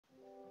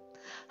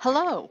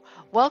Hello,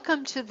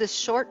 welcome to this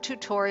short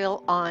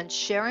tutorial on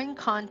sharing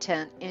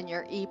content in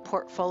your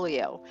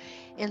ePortfolio.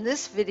 In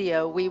this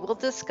video, we will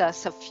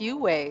discuss a few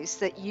ways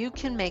that you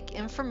can make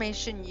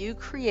information you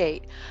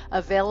create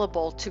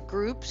available to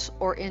groups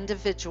or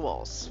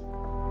individuals.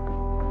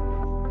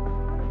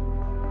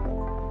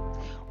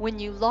 When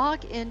you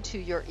log into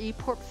your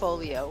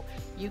ePortfolio,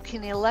 you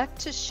can elect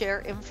to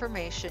share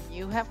information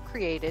you have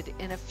created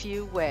in a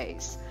few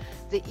ways.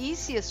 The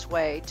easiest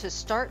way to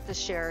start the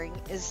sharing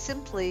is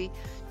simply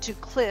to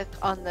click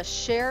on the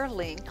Share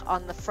link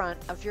on the front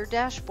of your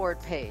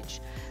dashboard page.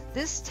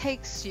 This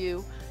takes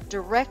you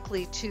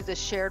directly to the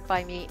Shared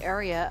by Me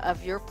area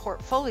of your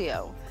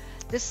portfolio.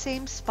 This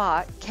same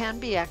spot can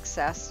be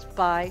accessed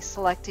by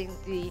selecting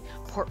the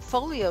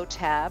Portfolio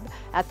tab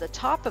at the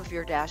top of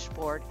your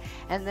dashboard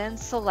and then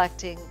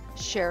selecting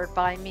Shared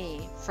by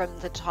Me from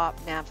the top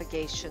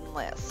navigation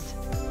list.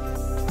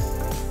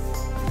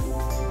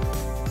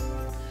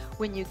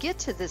 When you get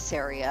to this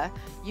area,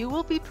 you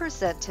will be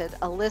presented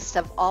a list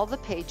of all the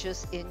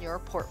pages in your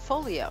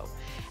portfolio.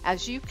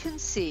 As you can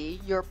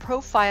see, your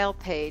profile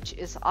page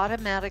is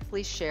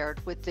automatically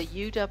shared with the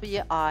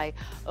UWI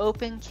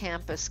Open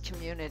Campus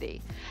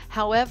community.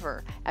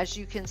 However, as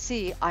you can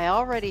see, I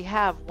already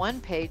have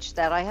one page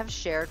that I have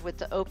shared with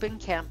the Open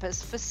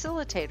Campus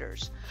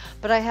facilitators,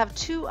 but I have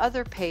two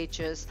other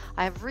pages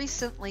I have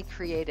recently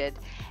created,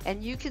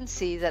 and you can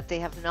see that they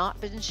have not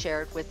been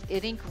shared with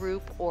any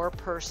group or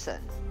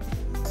person.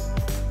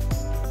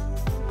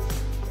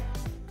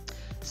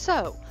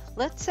 So,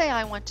 let's say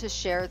I want to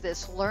share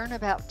this Learn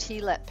About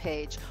TLET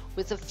page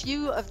with a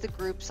few of the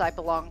groups I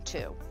belong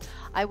to.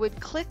 I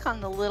would click on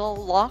the little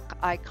lock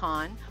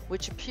icon,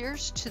 which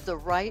appears to the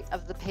right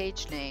of the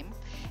page name,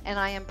 and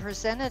I am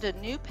presented a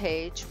new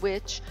page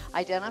which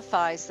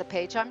identifies the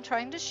page I'm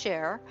trying to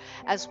share,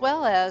 as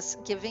well as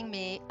giving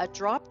me a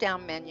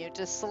drop-down menu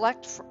to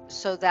select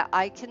so that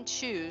I can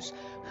choose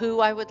who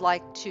I would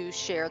like to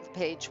share the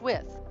page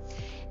with.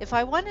 If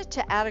I wanted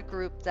to add a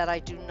group that I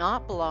do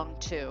not belong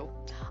to,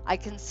 I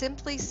can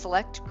simply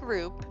select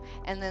group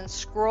and then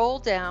scroll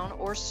down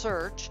or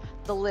search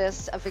the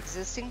list of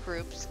existing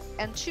groups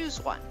and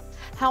choose one.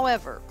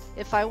 However,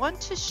 if I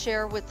want to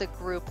share with the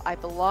group I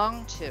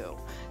belong to,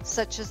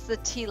 such as the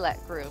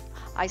TLET group,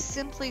 I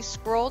simply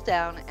scroll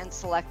down and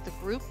select the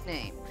group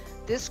name.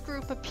 This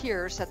group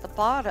appears at the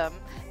bottom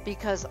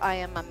because I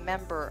am a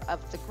member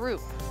of the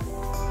group.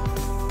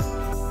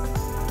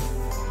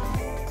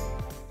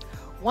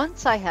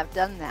 Once I have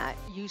done that,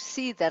 you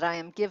see that I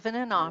am given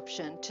an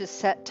option to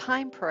set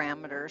time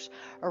parameters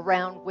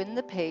around when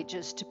the page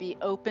is to be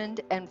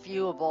opened and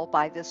viewable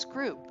by this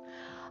group.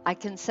 I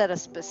can set a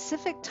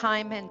specific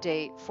time and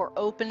date for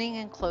opening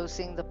and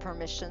closing the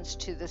permissions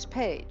to this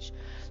page.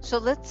 So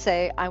let's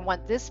say I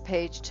want this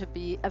page to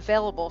be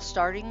available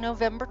starting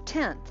November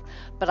 10th,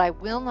 but I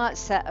will not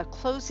set a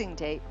closing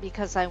date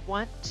because I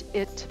want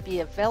it to be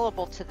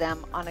available to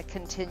them on a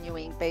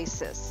continuing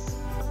basis.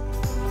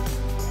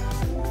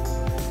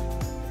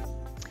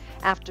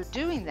 After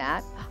doing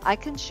that, I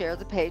can share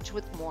the page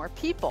with more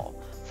people.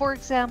 For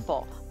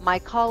example, my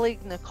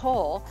colleague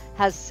Nicole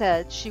has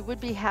said she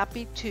would be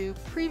happy to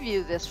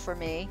preview this for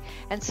me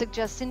and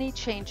suggest any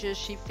changes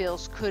she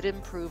feels could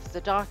improve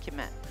the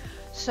document.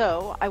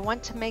 So I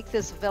want to make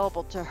this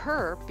available to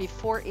her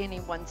before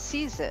anyone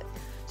sees it.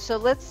 So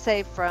let's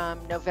say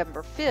from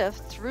November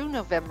 5th through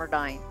November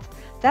 9th.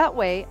 That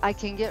way I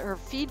can get her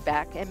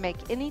feedback and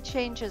make any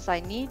changes I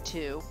need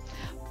to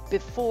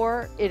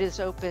before it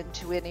is open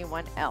to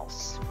anyone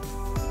else.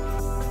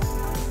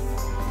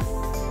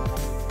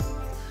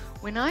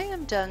 When I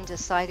am done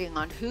deciding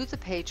on who the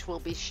page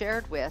will be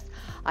shared with,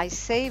 I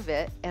save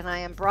it and I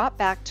am brought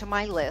back to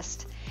my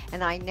list,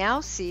 and I now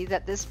see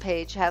that this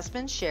page has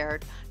been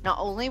shared not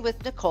only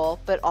with Nicole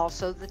but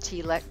also the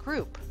TLET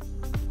group.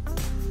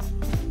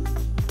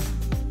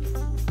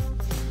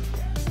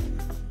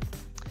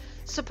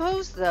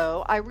 Suppose,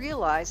 though, I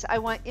realize I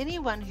want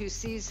anyone who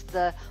sees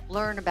the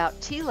Learn About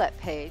TLET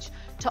page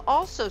to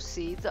also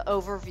see the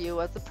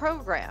overview of the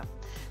program,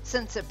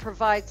 since it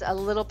provides a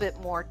little bit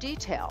more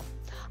detail.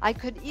 I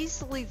could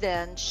easily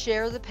then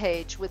share the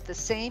page with the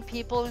same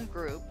people and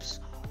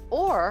groups,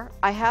 or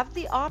I have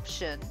the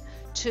option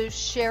to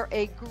share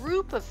a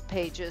group of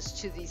pages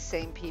to these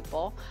same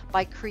people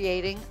by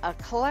creating a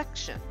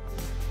collection.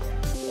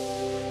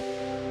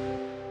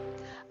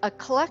 A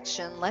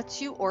collection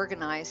lets you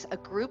organize a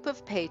group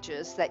of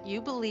pages that you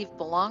believe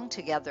belong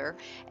together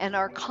and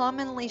are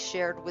commonly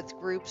shared with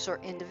groups or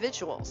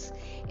individuals.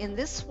 In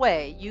this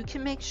way, you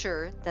can make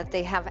sure that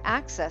they have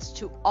access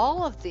to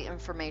all of the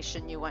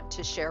information you want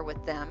to share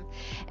with them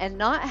and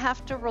not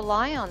have to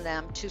rely on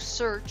them to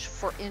search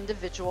for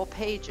individual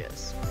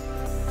pages.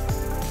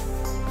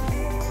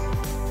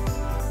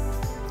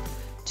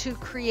 To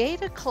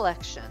create a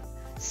collection,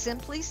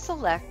 simply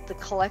select the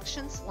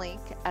Collections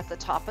link at the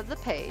top of the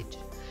page.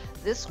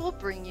 This will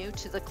bring you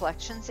to the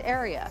Collections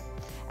area.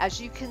 As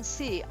you can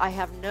see, I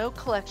have no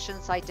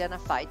collections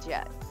identified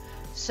yet.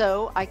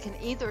 So I can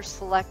either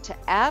select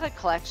to add a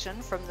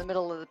collection from the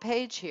middle of the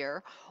page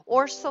here,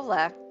 or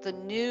select the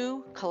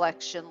new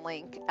collection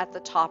link at the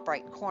top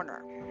right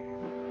corner.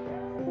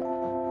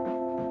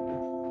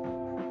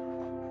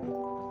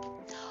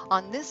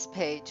 On this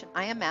page,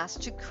 I am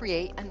asked to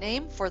create a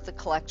name for the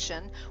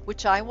collection,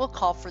 which I will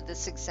call for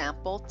this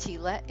example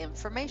TLET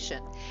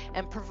information,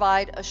 and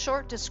provide a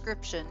short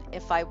description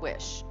if I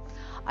wish.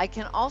 I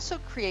can also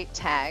create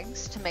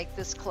tags to make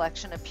this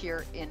collection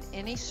appear in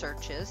any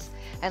searches.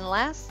 And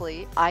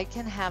lastly, I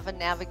can have a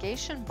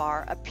navigation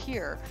bar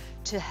appear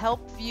to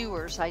help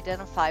viewers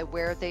identify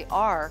where they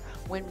are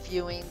when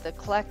viewing the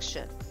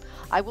collection.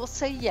 I will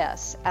say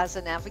yes, as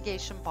a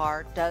navigation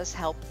bar does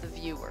help the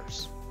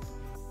viewers.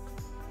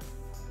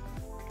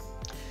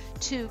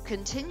 To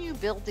continue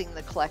building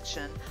the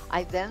collection,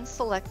 I then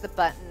select the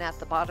button at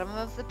the bottom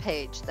of the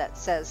page that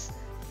says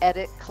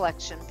Edit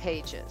Collection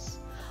Pages.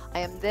 I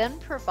am then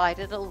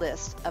provided a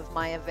list of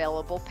my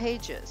available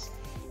pages.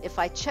 If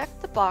I check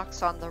the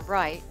box on the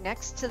right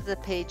next to the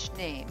page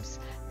names,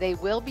 they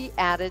will be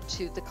added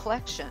to the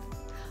collection.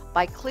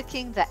 By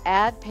clicking the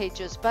Add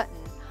Pages button,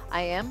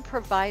 I am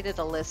provided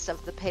a list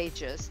of the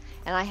pages,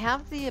 and I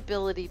have the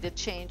ability to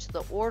change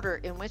the order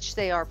in which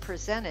they are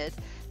presented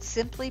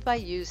simply by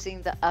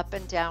using the up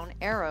and down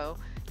arrow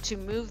to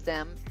move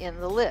them in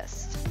the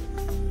list.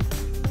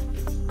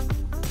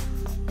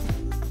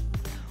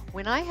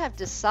 When I have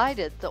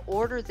decided the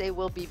order they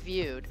will be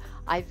viewed,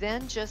 I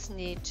then just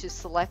need to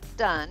select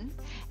Done,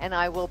 and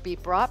I will be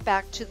brought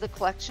back to the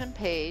collection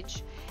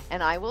page,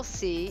 and I will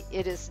see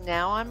it is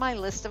now on my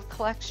list of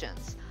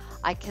collections.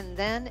 I can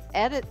then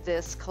edit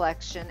this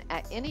collection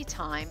at any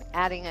time,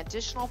 adding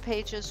additional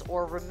pages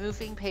or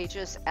removing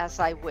pages as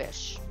I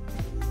wish.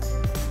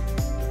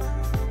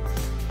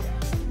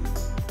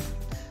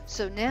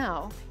 So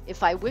now,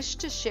 if I wish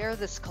to share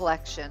this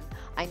collection,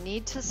 I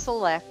need to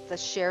select the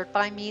Shared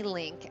by Me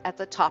link at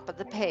the top of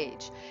the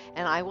page,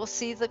 and I will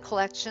see the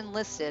collection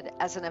listed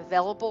as an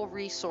available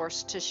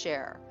resource to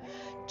share.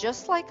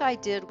 Just like I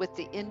did with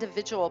the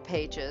individual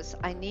pages,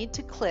 I need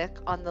to click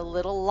on the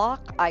little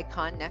lock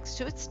icon next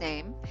to its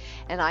name,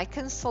 and I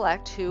can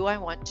select who I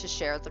want to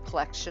share the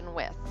collection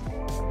with.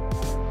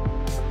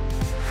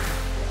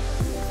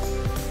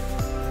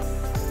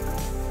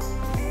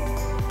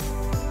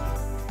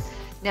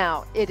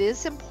 Now, it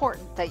is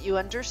important that you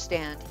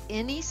understand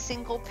any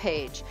single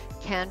page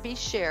can be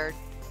shared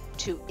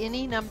to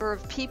any number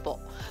of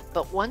people,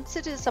 but once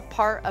it is a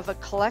part of a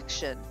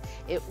collection,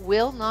 it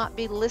will not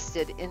be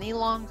listed any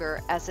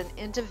longer as an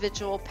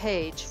individual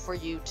page for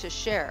you to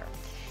share.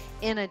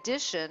 In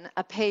addition,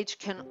 a page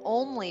can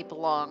only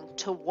belong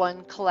to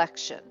one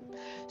collection.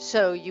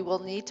 So you will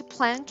need to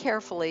plan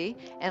carefully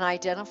and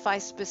identify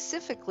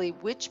specifically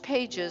which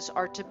pages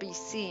are to be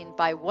seen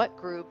by what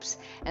groups,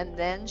 and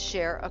then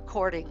share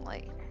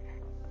accordingly.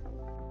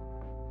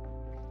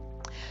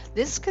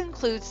 This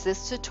concludes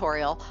this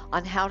tutorial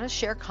on how to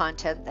share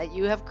content that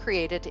you have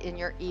created in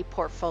your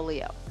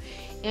ePortfolio.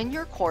 In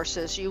your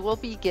courses, you will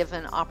be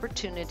given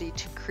opportunity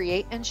to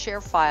create and share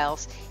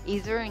files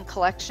either in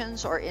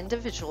collections or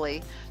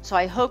individually, so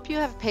I hope you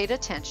have paid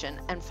attention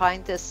and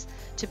find this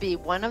to be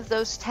one of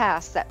those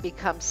tasks that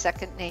becomes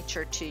second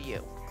nature to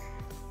you.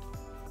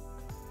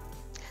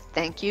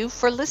 Thank you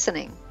for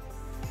listening.